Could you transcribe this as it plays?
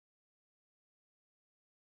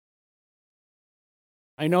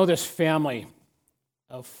I know this family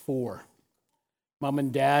of four, mom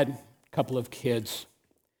and dad, a couple of kids.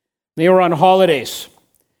 They were on holidays,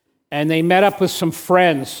 and they met up with some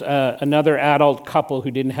friends, another adult couple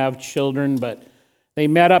who didn't have children, but they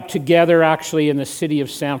met up together actually in the city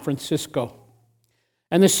of San Francisco.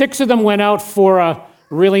 And the six of them went out for a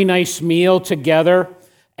really nice meal together,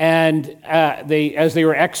 and as they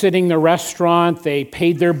were exiting the restaurant, they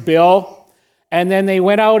paid their bill. And then they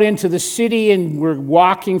went out into the city and were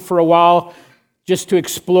walking for a while just to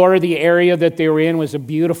explore the area that they were in. It was a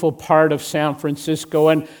beautiful part of San Francisco.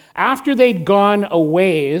 And after they'd gone a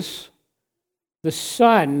ways, the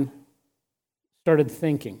son started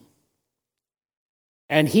thinking.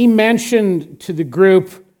 And he mentioned to the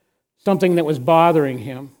group something that was bothering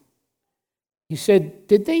him. He said,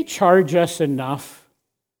 "Did they charge us enough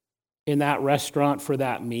in that restaurant for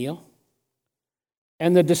that meal?"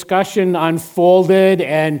 And the discussion unfolded,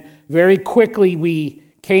 and very quickly we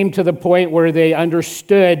came to the point where they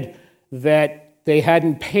understood that they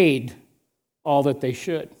hadn't paid all that they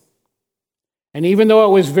should. And even though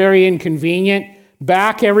it was very inconvenient,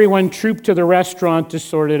 back everyone trooped to the restaurant to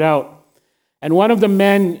sort it out. And one of the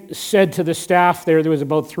men said to the staff there was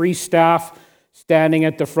about 3 staff standing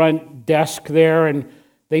at the front desk there, and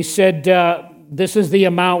they said, "This is the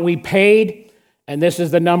amount we paid, and this is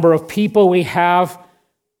the number of people we have,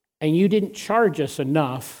 and you didn't charge us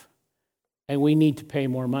enough, and we need to pay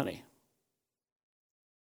more money."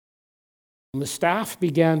 And the staff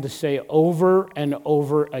began to say over and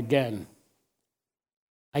over again,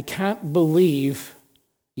 "I can't believe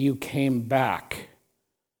you came back to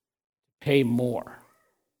pay more.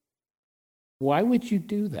 Why would you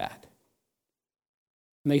do that?"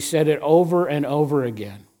 And they said it over and over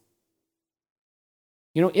again.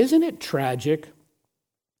 You know, isn't it tragic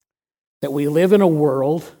that we live in a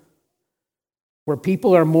world where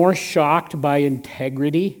people are more shocked by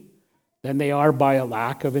integrity than they are by a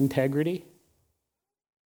lack of integrity?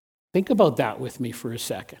 Think about that with me for a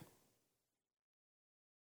second.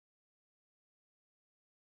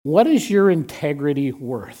 What is your integrity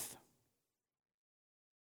worth?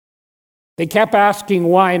 They kept asking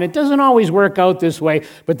why, and it doesn't always work out this way,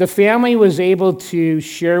 but the family was able to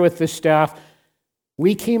share with the staff,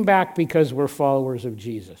 "We came back because we're followers of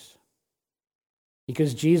Jesus.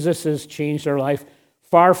 Because Jesus has changed our life,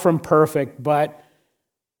 far from perfect, but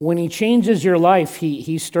when he changes your life,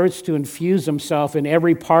 he starts to infuse himself in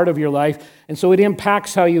every part of your life, and so it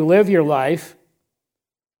impacts how you live your life,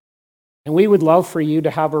 and we would love for you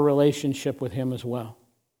to have a relationship with him as well."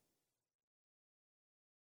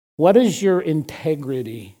 What is your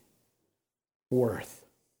integrity worth?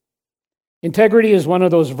 Integrity is one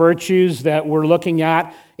of those virtues that we're looking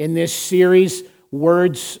at in this series,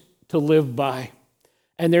 Words to Live By.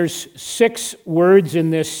 And there's 6 words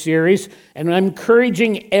in this series, and I'm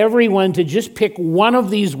encouraging everyone to just pick one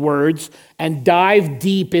of these words and dive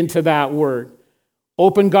deep into that word.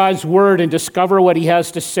 Open God's word and discover what he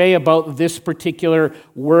has to say about this particular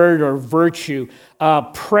word or virtue.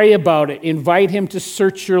 Pray about it. Invite him to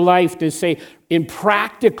search your life to say, in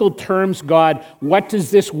practical terms, God, what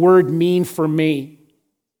does this word mean for me?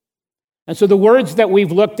 And so the words that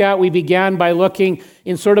we've looked at, we began by looking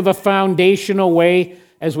in sort of a foundational way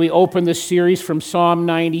as we opened the series from Psalm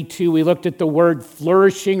 92. We looked at the word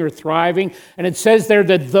flourishing or thriving, and it says there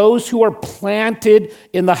that those who are planted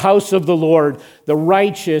in the house of the Lord, the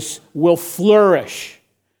righteous, will flourish.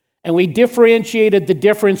 And we differentiated the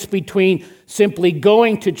difference between simply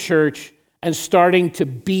going to church and starting to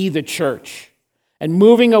be the church, and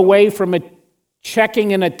moving away from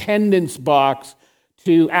checking an attendance box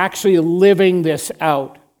to actually living this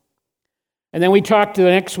out. And then we talked the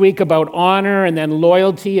next week about honor and then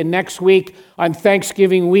loyalty. And next week on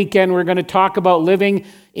Thanksgiving weekend, we're going to talk about living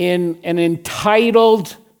in an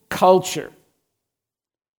entitled culture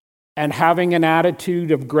and having an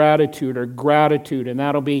attitude of gratitude or gratitude. And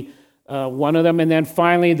that'll be one of them. And then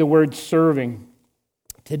finally, the word serving.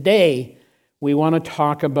 Today, we want to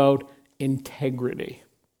talk about integrity.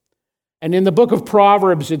 And in the book of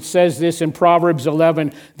Proverbs, it says this in Proverbs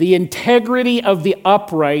 11, "The integrity of the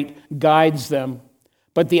upright guides them,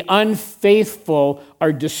 but the unfaithful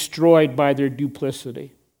are destroyed by their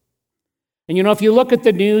duplicity." And you know, if you look at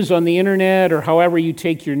the news on the internet or however you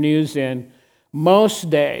take your news in,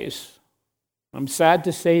 most days, I'm sad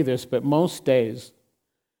to say this, but most days,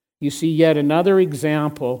 you see yet another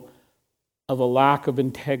example of a lack of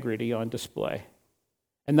integrity on display.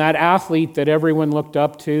 And that athlete that everyone looked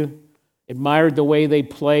up to, admired the way they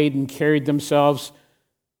played and carried themselves,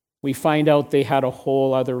 we find out they had a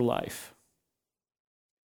whole other life.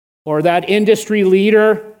 Or that industry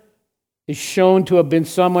leader is shown to have been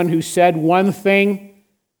someone who said one thing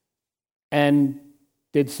and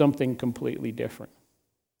did something completely different.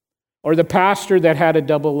 Or the pastor that had a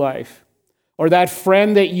double life. Or that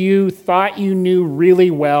friend that you thought you knew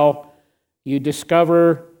really well, you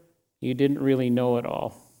discover you didn't really know it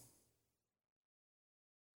all.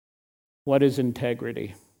 What is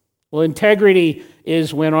integrity? Well, integrity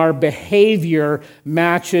is when our behavior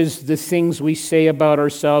matches the things we say about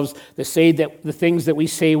ourselves, the things that we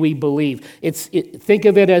say we believe. Think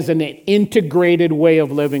of it as an integrated way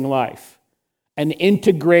of living life, an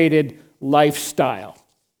integrated lifestyle,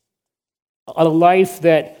 a life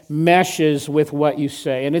that meshes with what you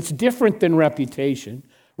say. And it's different than reputation.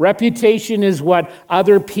 Reputation is what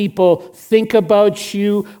other people think about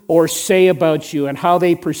you or say about you and how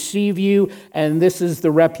they perceive you, and this is the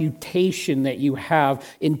reputation that you have.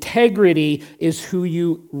 Integrity is who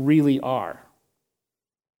you really are.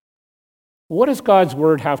 What does God's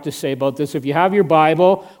Word have to say about this? If you have your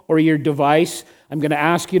Bible or your device, I'm going to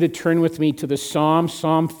ask you to turn with me to the Psalm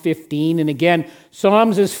 15. And again,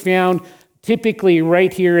 Psalms is found typically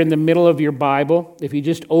right here in the middle of your Bible. If you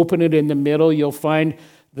just open it in the middle, you'll find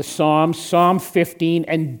the Psalm 15,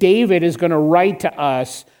 and David is going to write to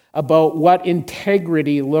us about what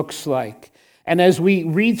integrity looks like. And as we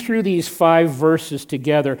read through these 5 verses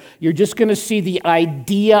together, you're just going to see the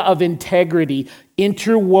idea of integrity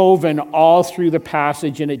interwoven all through the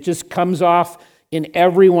passage, and it just comes off in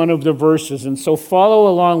every one of the verses. And so follow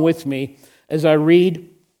along with me as I read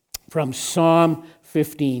from Psalm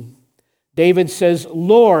 15. David says,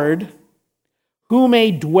 "Lord, who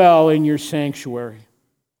may dwell in your sanctuary?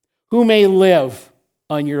 Who may live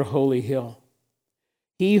on your holy hill?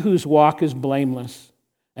 He whose walk is blameless,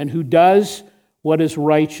 and who does what is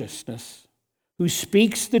righteousness, who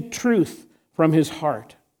speaks the truth from his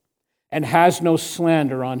heart, and has no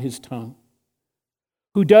slander on his tongue,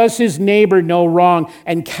 who does his neighbor no wrong,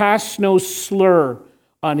 and casts no slur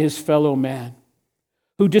on his fellow man,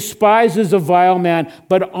 who despises a vile man,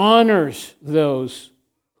 but honors those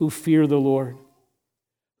who fear the Lord,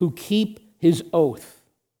 who keep his oath,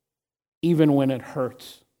 even when it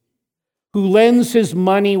hurts, who lends his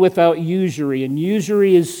money without usury." And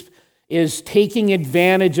usury is taking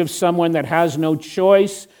advantage of someone that has no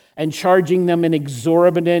choice and charging them an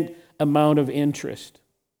exorbitant amount of interest.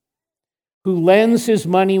 "Who lends his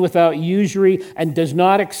money without usury and does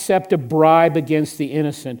not accept a bribe against the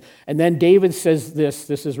innocent." And then David says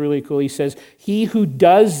this is really cool. He says, "He who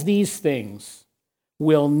does these things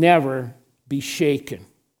will never be shaken."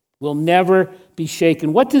 Will never be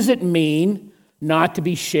shaken. What does it mean not to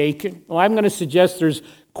be shaken? Well, I'm going to suggest there's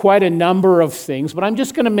quite a number of things, but I'm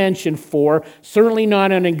just going to mention 4, certainly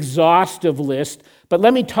not an exhaustive list, but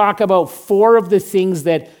let me talk about 4 of the things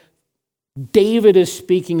that David is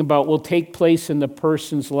speaking about will take place in the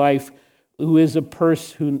person's life who is a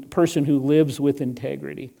person who lives with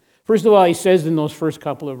integrity. First of all, he says in those first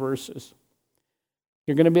couple of verses,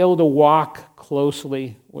 you're going to be able to walk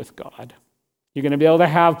closely with God. You're going to be able to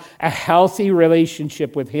have a healthy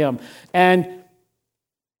relationship with him. And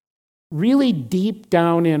really deep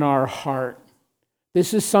down in our heart,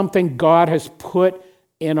 this is something God has put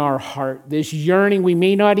in our heart. This yearning, we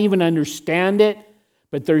may not even understand it,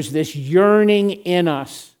 but there's this yearning in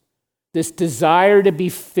us, this desire to be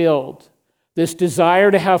filled, this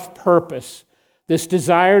desire to have purpose, this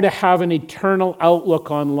desire to have an eternal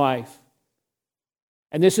outlook on life.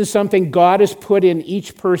 And this is something God has put in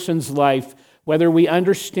each person's life, whether we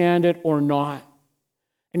understand it or not.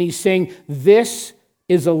 And he's saying this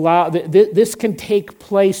can take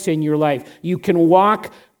place in your life. You can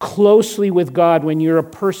walk closely with God when you're a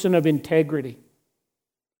person of integrity.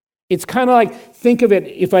 It's kind of like, think of it,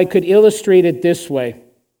 if I could illustrate it this way.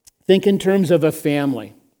 Think in terms of a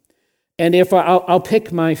family. And if I'll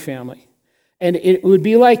pick my family. And it would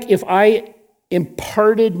be like if I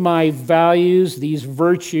imparted my values, these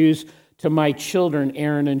virtues, to my children,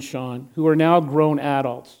 Aaron and Sean, who are now grown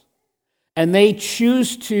adults. And they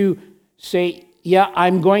choose to say, yeah,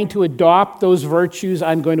 I'm going to adopt those virtues,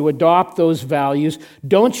 I'm going to adopt those values.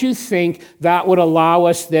 Don't you think that would allow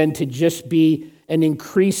us then to just be an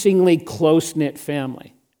increasingly close-knit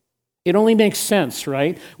family? It only makes sense,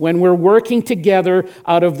 right? When we're working together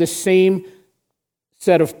out of the same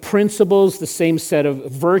set of principles, the same set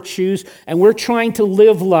of virtues, and we're trying to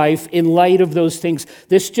live life in light of those things.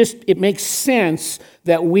 It makes sense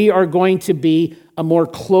that we are going to be a more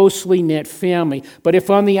closely knit family. But if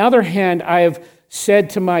on the other hand, I have said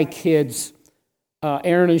to my kids,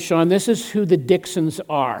 Aaron and Sean, this is who the Dixons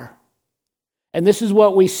are, and this is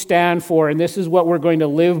what we stand for, and this is what we're going to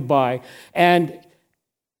live by. And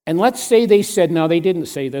let's say they said, no, they didn't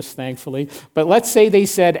say this, thankfully, but let's say they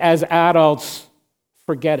said as adults,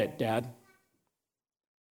 forget it, Dad.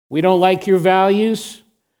 We don't like your values.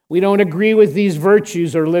 We don't agree with these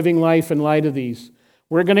virtues or living life in light of these.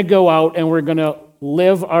 We're going to go out and we're going to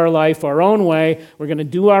live our life our own way. We're going to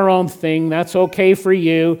do our own thing. That's okay for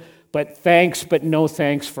you, but thanks, but no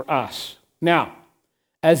thanks for us. Now,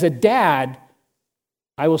 as a dad,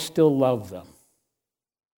 I will still love them.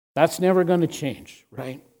 That's never going to change,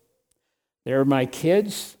 right? They're my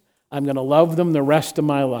kids. I'm going to love them the rest of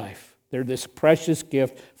my life. They're this precious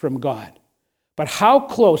gift from God. But how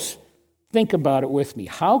close, think about it with me,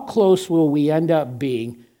 how close will we end up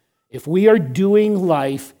being if we are doing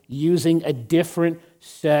life using a different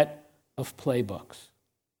set of playbooks?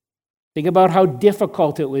 Think about how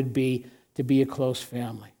difficult it would be to be a close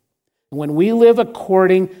family. When we live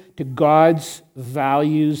according to God's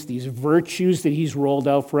values, these virtues that He's rolled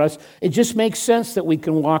out for us, it just makes sense that we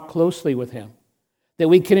can walk closely with Him, that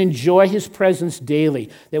we can enjoy His presence daily,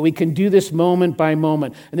 that we can do this moment by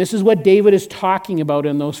moment. And this is what David is talking about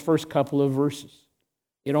in those first couple of verses.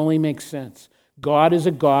 It only makes sense. God is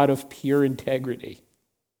a God of pure integrity.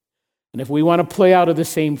 And if we want to play out of the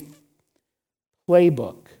same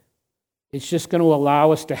playbook, it's just going to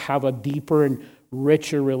allow us to have a deeper and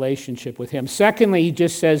richer relationship with Him. Secondly, he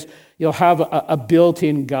just says you'll have a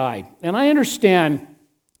built-in guide. And I understand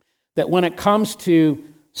that when it comes to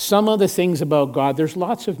some of the things about God, there's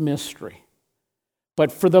lots of mystery.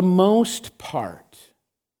 But for the most part,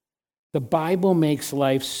 the Bible makes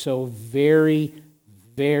life so very,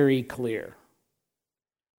 very clear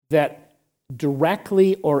that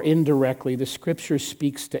directly or indirectly, the Scripture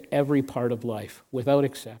speaks to every part of life, without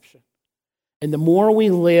exception. And the more we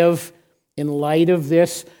live in light of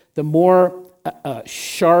this, the more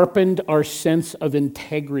sharpened our sense of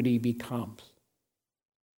integrity becomes.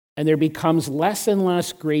 And there becomes less and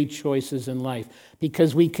less great choices in life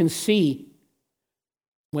because we can see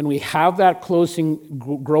when we have that close and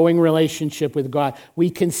growing relationship with God, we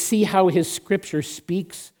can see how His Scripture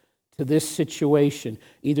speaks to this situation,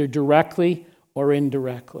 either directly or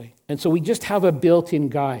indirectly. And so we just have a built-in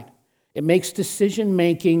guide. It makes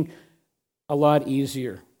decision-making a lot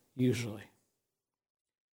easier, usually.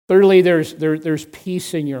 Thirdly, there's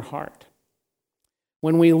peace in your heart.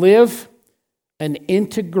 When we live an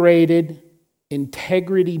integrated,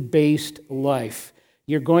 integrity-based life,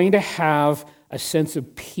 you're going to have a sense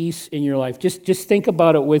of peace in your life. Just think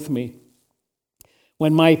about it with me.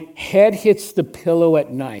 When my head hits the pillow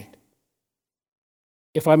at night,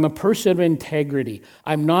 if I'm a person of integrity,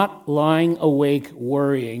 I'm not lying awake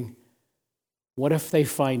worrying, what if they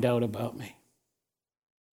find out about me?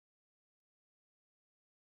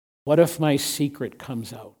 What if my secret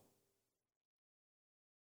comes out?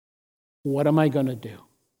 What am I going to do?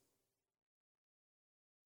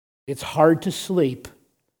 It's hard to sleep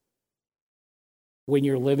when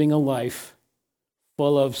you're living a life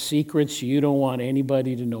full of secrets you don't want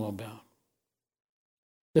anybody to know about.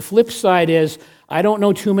 The flip side is, I don't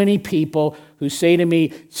know too many people who say to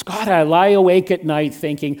me, Scott, I lie awake at night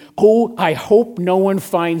thinking, oh, I hope no one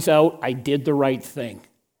finds out I did the right thing.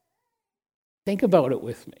 Think about it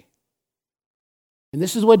with me. And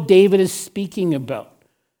this is what David is speaking about.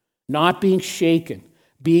 Not being shaken,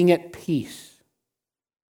 being at peace.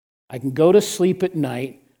 I can go to sleep at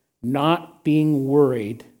night not being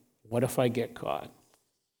worried, what if I get caught?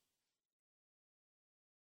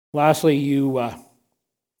 Lastly,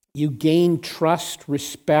 you gain trust,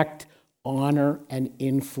 respect, honor, and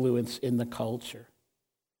influence in the culture.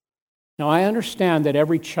 Now, I understand that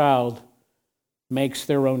every child makes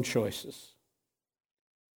their own choices.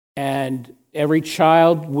 And every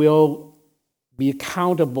child will be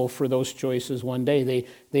accountable for those choices one day.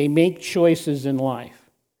 They make choices in life.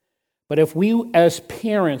 But if we as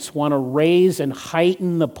parents want to raise and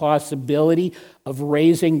heighten the possibility of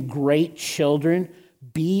raising great children,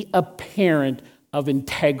 be a parent of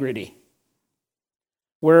integrity.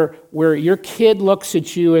 Where your kid looks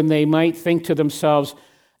at you and they might think to themselves,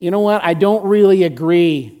 you know what, I don't really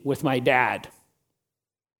agree with my dad.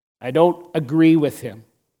 I don't agree with him.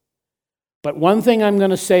 But one thing I'm going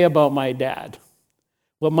to say about my dad,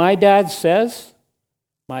 what my dad says,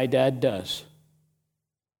 my dad does.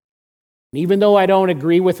 And even though I don't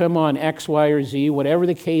agree with him on X, Y, or Z, whatever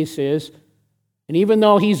the case is, and even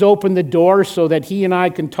though he's opened the door so that he and I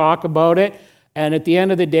can talk about it, and at the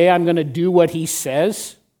end of the day, I'm going to do what he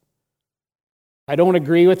says, I don't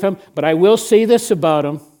agree with him, but I will say this about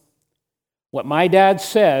him. What my dad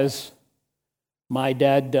says, my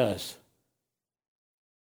dad does.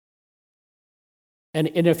 And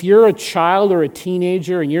if you're a child or a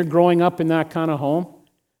teenager and you're growing up in that kind of home,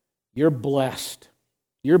 you're blessed.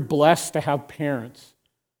 You're blessed to have parents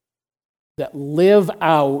that live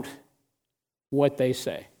out what they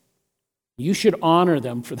say. You should honor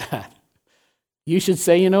them for that. You should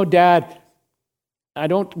say, Dad, I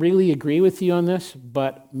don't really agree with you on this,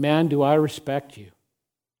 but man, do I respect you.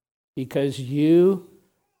 Because you,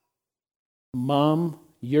 Mom,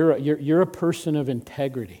 you're a person of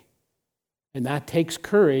integrity. And that takes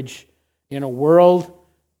courage in a world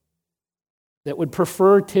that would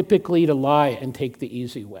prefer typically to lie and take the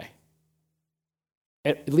easy way.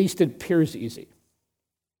 At least it appears easy.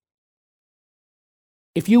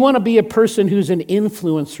 If you want to be a person who's an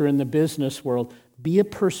influencer in the business world, be a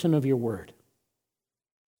person of your word.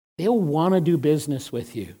 They'll want to do business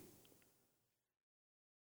with you.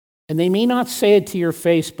 And they may not say it to your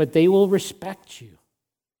face, but they will respect you.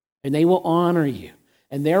 And they will honor you.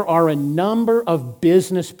 And there are a number of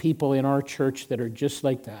business people in our church that are just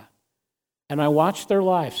like that. And I watch their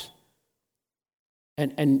lives.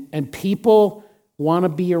 And people want to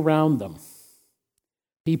be around them.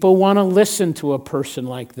 People want to listen to a person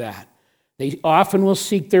like that. They often will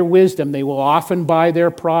seek their wisdom. They will often buy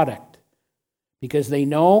their product because they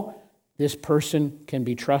know this person can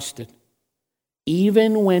be trusted,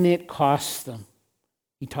 even when it costs them.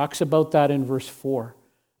 He talks about that in verse 4,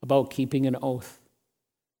 about keeping an oath.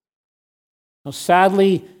 Now,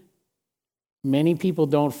 sadly, many people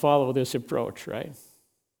don't follow this approach, right?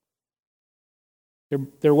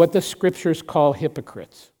 They're what the scriptures call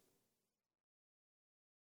hypocrites.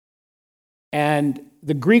 And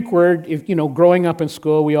the Greek word, growing up in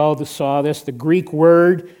school, we all saw this. The Greek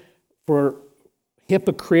word for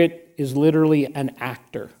hypocrite is literally an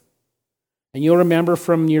actor. And you'll remember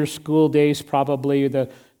from your school days, probably the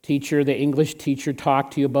English teacher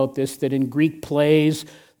talked to you about this, that in Greek plays,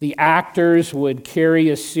 the actors would carry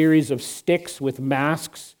a series of sticks with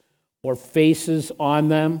masks or faces on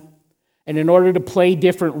them. And in order to play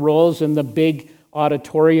different roles in the big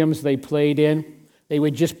auditoriums they played in, they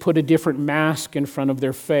would just put a different mask in front of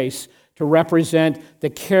their face to represent the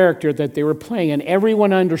character that they were playing. And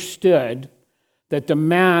everyone understood that the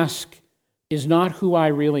mask is not who I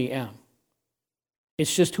really am.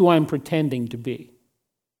 It's just who I'm pretending to be.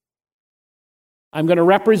 I'm going to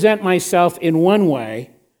represent myself in one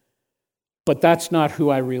way, but that's not who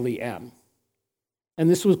I really am. And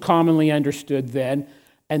this was commonly understood then.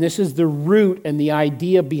 And this is the root and the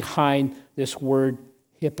idea behind this word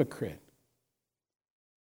hypocrite.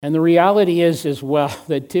 And the reality is as well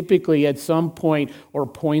that typically at some point or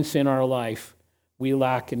points in our life, we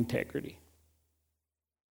lack integrity.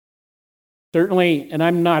 Certainly, and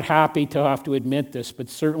I'm not happy to have to admit this, but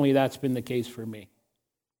certainly that's been the case for me.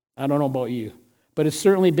 I don't know about you, but it's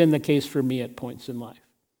certainly been the case for me at points in life.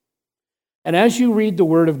 And as you read the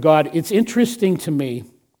Word of God, it's interesting to me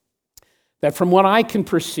that from what I can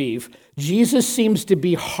perceive, Jesus seems to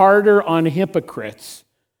be harder on hypocrites,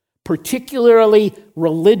 particularly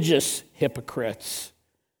religious hypocrites,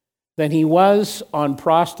 than he was on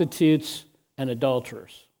prostitutes and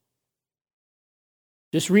adulterers.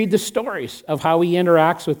 Just read the stories of how he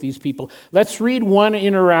interacts with these people. Let's read one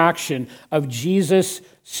interaction of Jesus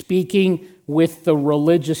speaking with the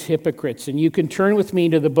religious hypocrites. And you can turn with me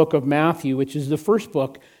to the book of Matthew, which is the first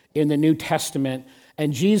book in the New Testament.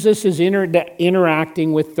 And Jesus is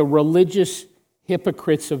interacting with the religious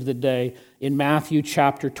hypocrites of the day in Matthew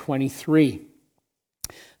chapter 23.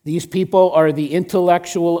 These people are the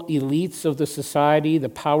intellectual elites of the society, the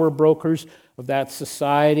power brokers of that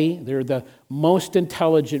society. They're the most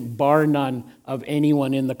intelligent, bar none, of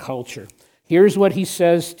anyone in the culture. Here's what he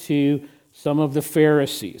says to some of the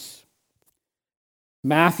Pharisees.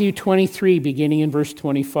 Matthew 23, beginning in verse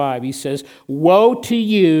 25, he says, "Woe to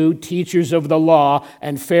you, teachers of the law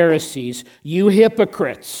and Pharisees, you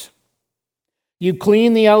hypocrites! You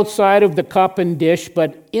clean the outside of the cup and dish,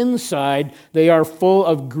 but inside they are full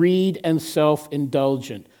of greed and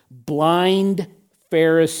self-indulgence. Blind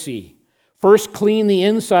Pharisee! First clean the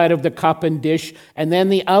inside of the cup and dish, and then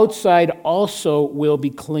the outside also will be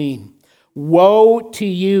clean. Woe to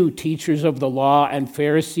you, teachers of the law and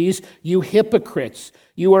Pharisees, you hypocrites!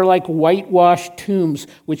 You are like whitewashed tombs,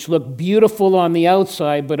 which look beautiful on the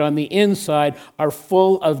outside, but on the inside are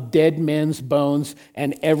full of dead men's bones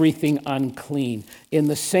and everything unclean. In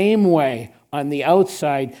the same way, on the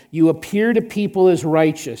outside, you appear to people as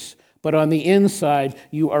righteous, but on the inside,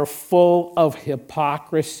 you are full of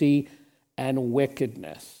hypocrisy and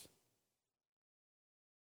wickedness."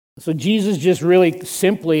 So Jesus just really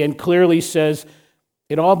simply and clearly says,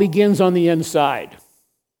 it all begins on the inside.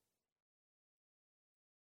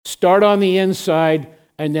 Start on the inside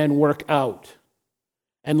and then work out.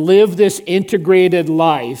 And live this integrated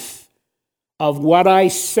life of what I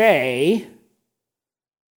say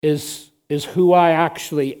is who I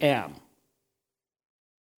actually am.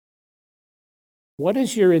 What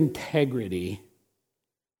is your integrity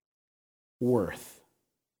worth?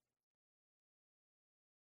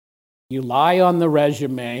 You lie on the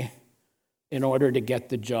resume in order to get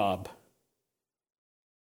the job.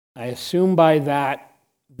 I assume by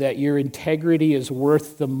that your integrity is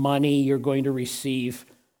worth the money you're going to receive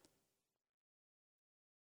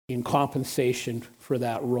in compensation for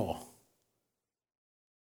that role.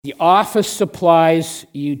 The office supplies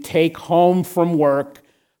you take home from work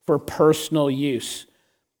for personal use.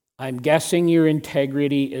 I'm guessing your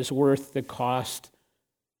integrity is worth the cost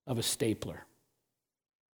of a stapler.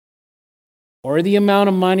 Or the amount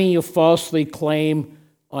of money you falsely claim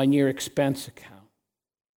on your expense account.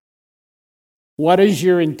 What is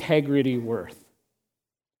your integrity worth?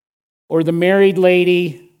 Or the married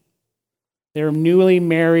lady, they're newly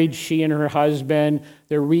married, she and her husband,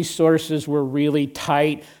 their resources were really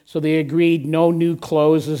tight, so they agreed no new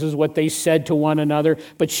clothes. This is what they said to one another,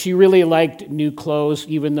 but she really liked new clothes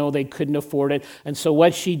even though they couldn't afford it. And so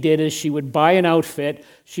what she did is she would buy an outfit,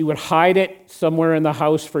 she would hide it somewhere in the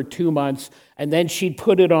house for 2 months, and then she'd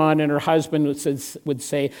put it on, and her husband would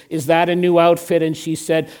say, "Is that a new outfit?" And she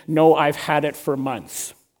said, "No, I've had it for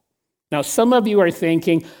months." Now, some of you are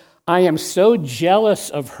thinking, I am so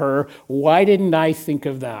jealous of her. Why didn't I think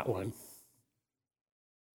of that one?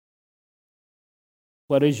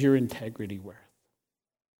 What is your integrity worth?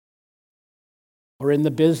 Or in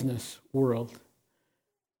the business world,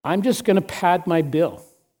 I'm just going to pad my bill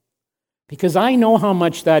because I know how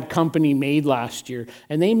much that company made last year,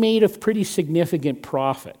 and they made a pretty significant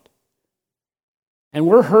profit. And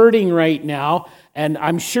we're hurting right now, and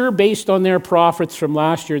I'm sure based on their profits from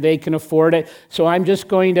last year, they can afford it. So I'm just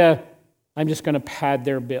going to pad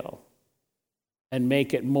their bill and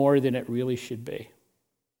make it more than it really should be.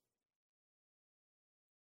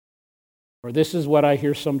 Or this is what I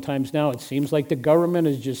hear sometimes now. It seems like the government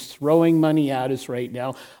is just throwing money at us right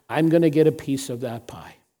now. I'm going to get a piece of that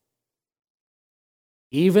pie.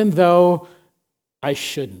 Even though I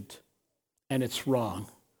shouldn't, and it's wrong.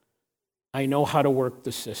 I know how to work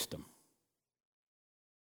the system.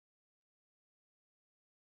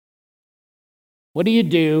 What do you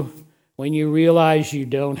do when you realize you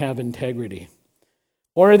don't have integrity?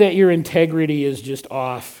 Or that your integrity is just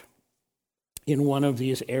off in one of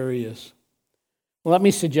these areas? Well, let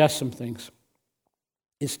me suggest some things.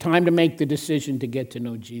 It's time to make the decision to get to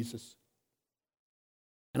know Jesus.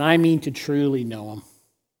 And I mean to truly know him.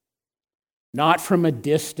 Not from a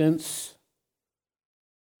distance.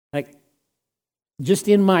 Like, just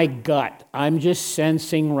in my gut, I'm just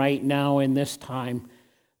sensing right now in this time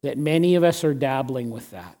that many of us are dabbling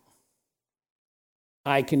with that.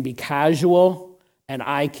 I can be casual and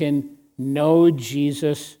I can know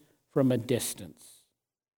Jesus from a distance.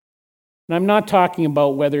 And I'm not talking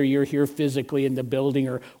about whether you're here physically in the building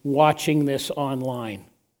or watching this online.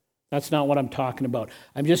 That's not what I'm talking about.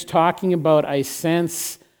 I'm just talking about I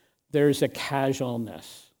sense there's a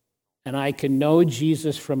casualness and I can know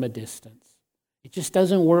Jesus from a distance. It just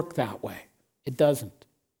doesn't work that way. It doesn't.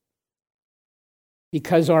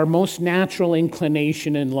 Because our most natural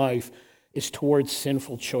inclination in life is towards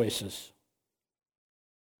sinful choices.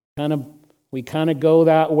 We kind of go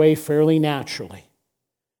that way fairly naturally.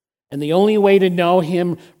 And the only way to know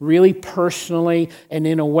him really personally and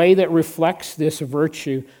in a way that reflects this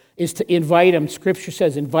virtue is to invite him. Scripture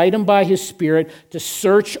says, invite him by his Spirit to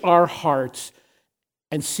search our hearts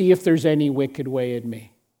and see if there's any wicked way in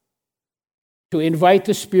me. To invite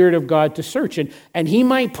the Spirit of God to search. And he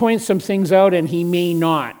might point some things out and he may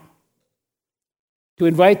not. To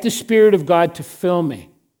invite the Spirit of God to fill me.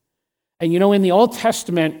 And in the Old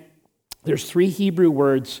Testament, there's 3 Hebrew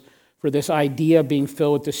words for this idea of being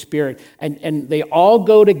filled with the Spirit. And they all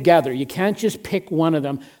go together. You can't just pick one of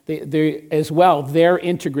them. They're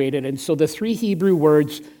integrated. And so the 3 Hebrew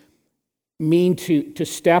words mean to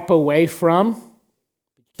step away from.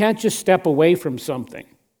 You can't just step away from something.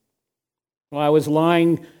 Well, I was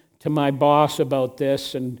lying to my boss about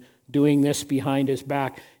this and doing this behind his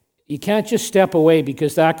back. You can't just step away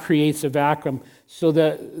because that creates a vacuum. So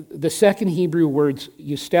the second Hebrew words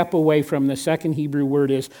you step away from, the second Hebrew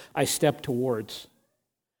word is I step towards.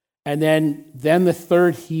 And then the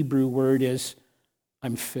third Hebrew word is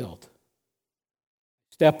I'm filled.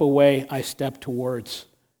 Step away, I step towards,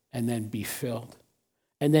 and then be filled.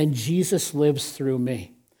 And then Jesus lives through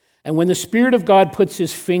me. And when the Spirit of God puts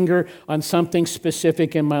his finger on something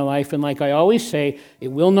specific in my life, and like I always say, it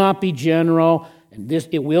will not be general, and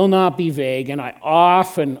it will not be vague, and I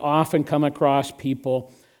often come across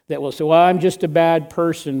people that will say, well, I'm just a bad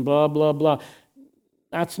person, blah, blah, blah.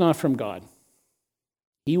 That's not from God.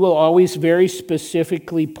 He will always very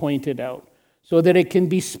specifically point it out. so that it can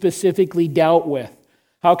be specifically dealt with.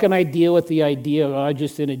 How can I deal with the idea of,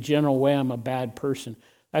 just in a general way, I'm a bad person?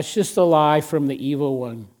 That's just a lie from the evil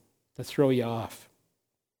one to throw you off.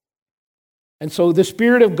 And so the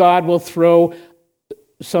Spirit of God will throw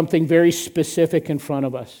something very specific in front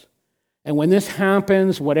of us. And when this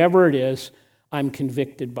happens, whatever it is, I'm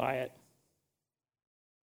convicted by it.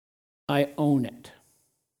 I own it.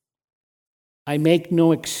 I make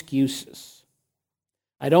no excuses.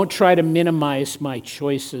 I don't try to minimize my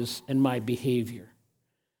choices and my behavior.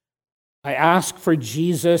 I ask for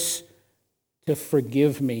Jesus to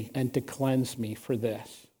forgive me and to cleanse me for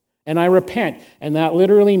this. And I repent. And that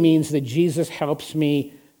literally means that Jesus helps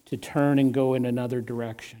me to turn and go in another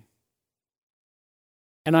direction.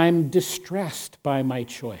 And I'm distressed by my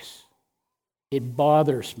choice. It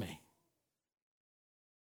bothers me.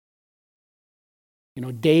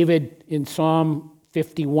 David in Psalm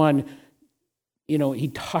 51, he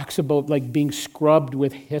talks about like being scrubbed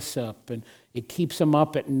with hyssop, and it keeps him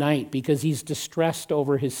up at night because he's distressed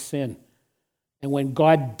over his sin. And when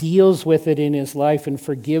God deals with it in his life and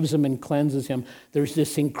forgives him and cleanses him, there's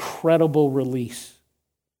this incredible release.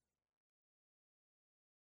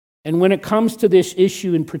 And when it comes to this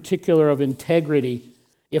issue in particular of integrity,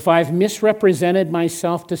 if I've misrepresented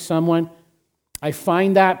myself to someone, I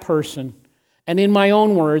find that person, and in my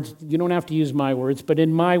own words, you don't have to use my words, but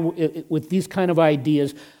with these kind of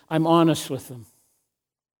ideas, I'm honest with them.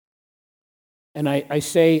 And I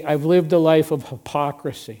say, I've lived a life of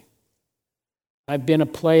hypocrisy. I've been a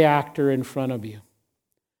play actor in front of you.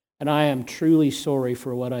 And I am truly sorry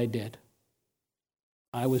for what I did.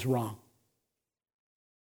 I was wrong.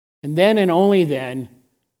 And then and only then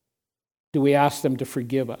do we ask them to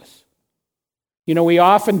forgive us. We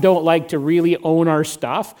often don't like to really own our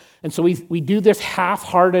stuff. And so we do this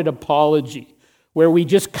half-hearted apology where we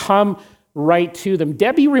just come right to them.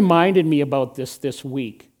 Debbie reminded me about this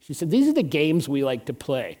week. She said, these are the games we like to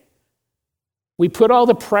play. We put all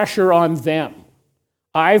the pressure on them.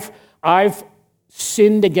 I've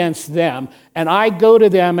sinned against them, and I go to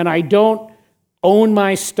them and I don't own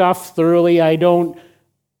my stuff thoroughly. I don't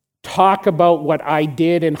talk about what I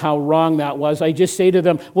did and how wrong that was. I just say to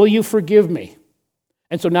them, will you forgive me?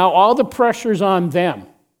 And so now all the pressure's on them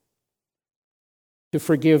to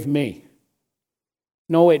forgive me.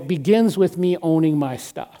 No, it begins with me owning my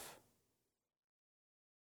stuff.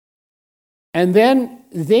 And then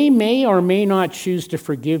they may or may not choose to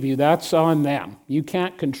forgive you. That's on them. You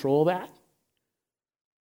can't control that.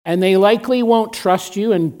 And they likely won't trust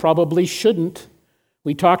you and probably shouldn't.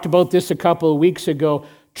 We talked about this a couple of weeks ago.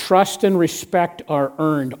 Trust and respect are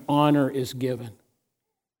earned. Honor is given.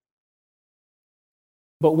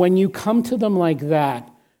 But when you come to them like that,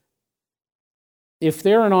 if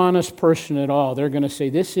they're an honest person at all, they're going to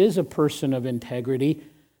say, this is a person of integrity,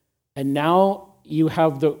 and now you've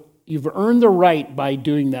earned the right by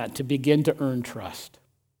doing that to begin to earn trust.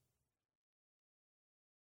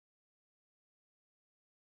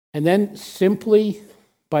 And then simply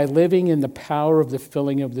by living in the power of the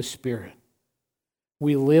filling of the Spirit,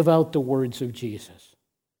 we live out the words of Jesus.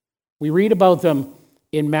 We read about them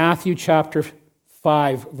in Matthew chapter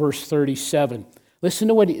 5, verse 37. Listen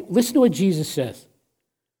to what Jesus says.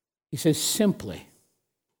 He says, simply.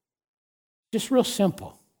 Just real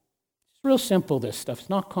simple. It's real simple, this stuff. It's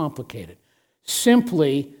not complicated.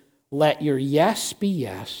 Simply let your yes be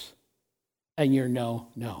yes and your no,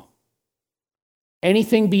 no.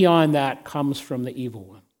 Anything beyond that comes from the evil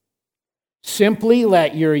one. Simply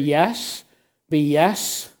let your yes be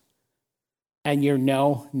yes and your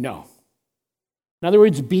no, no. In other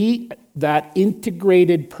words, be that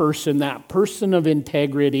integrated person, that person of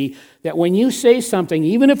integrity, that when you say something,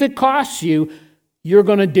 even if it costs you, you're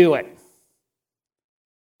going to do it.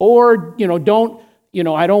 Or, I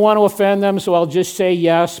don't want to offend them, so I'll just say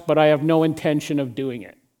yes, but I have no intention of doing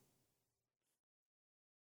it.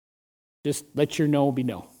 Just let your no be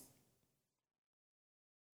no.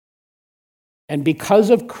 And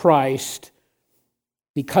because of Christ,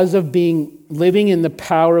 because of living in the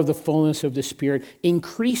power of the fullness of the Spirit,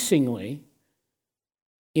 increasingly,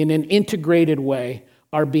 in an integrated way,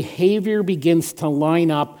 our behavior begins to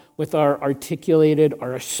line up with our articulated,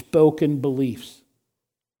 our spoken beliefs.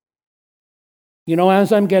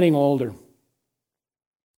 As I'm getting older,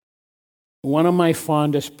 one of my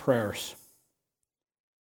fondest prayers,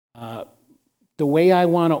 the way I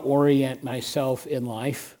want to orient myself in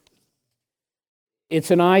life,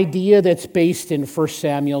 it's an idea that's based in 1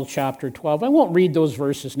 Samuel chapter 12. I won't read those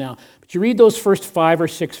verses now, but you read those first 5 or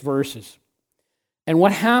 6 verses. And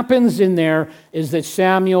what happens in there is that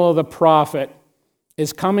Samuel the prophet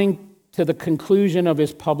is coming to the conclusion of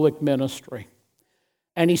his public ministry.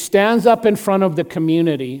 And he stands up in front of the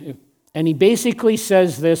community, and he basically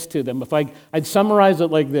says this to them. If I'd summarize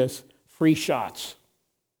it like this: free shots.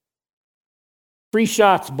 Free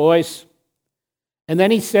shots, boys. And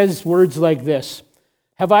then he says words like this: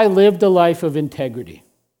 have I lived a life of integrity?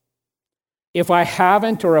 If I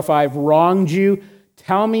haven't, or if I've wronged you,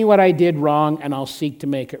 tell me what I did wrong and I'll seek to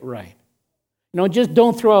make it right. Just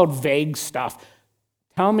don't throw out vague stuff.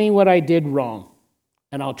 Tell me what I did wrong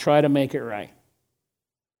and I'll try to make it right.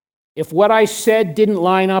 If what I said didn't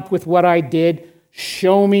line up with what I did,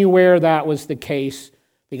 show me where that was the case,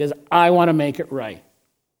 because I want to make it right.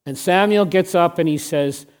 And Samuel gets up and he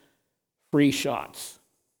says, free shots.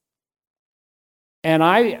 And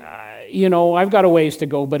I've got a ways to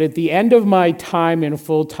go, but at the end of my time in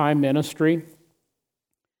full-time ministry,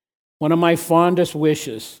 one of my fondest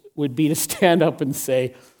wishes would be to stand up and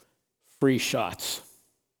say, free shots.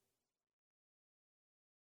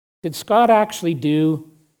 Did Scott actually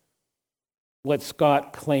do what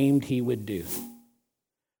Scott claimed he would do?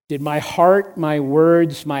 Did my heart, my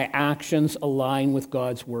words, my actions align with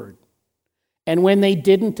God's word? And when they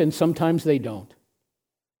didn't, and sometimes they don't,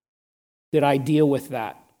 did I deal with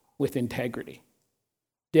that with integrity?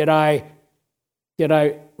 Did I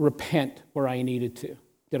repent where I needed to?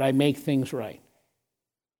 Did I make things right?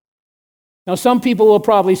 Now, some people will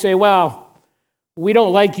probably say, well, we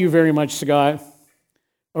don't like you very much, Scott,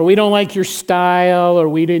 or we don't like your style, or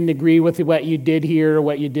we didn't agree with what you did here or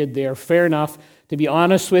what you did there. Fair enough. To be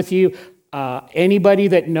honest with you, anybody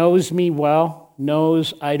that knows me well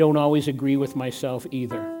knows I don't always agree with myself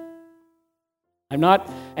either. I'm not,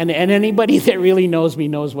 and anybody that really knows me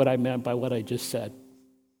knows what I meant by what I just said.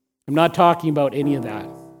 I'm not talking about any of that.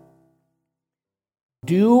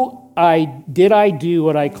 Did I do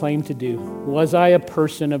what I claimed to do? Was I a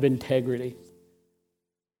person of integrity?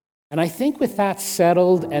 And I think with that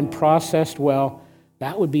settled and processed well,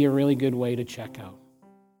 that would be a really good way to check out.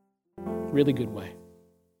 Really good way.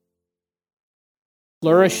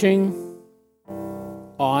 Flourishing,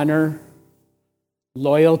 honor,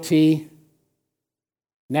 loyalty.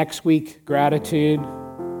 Next week, gratitude,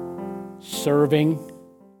 serving.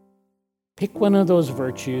 Pick one of those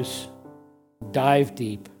virtues, dive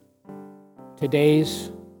deep. Today's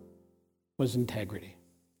was integrity.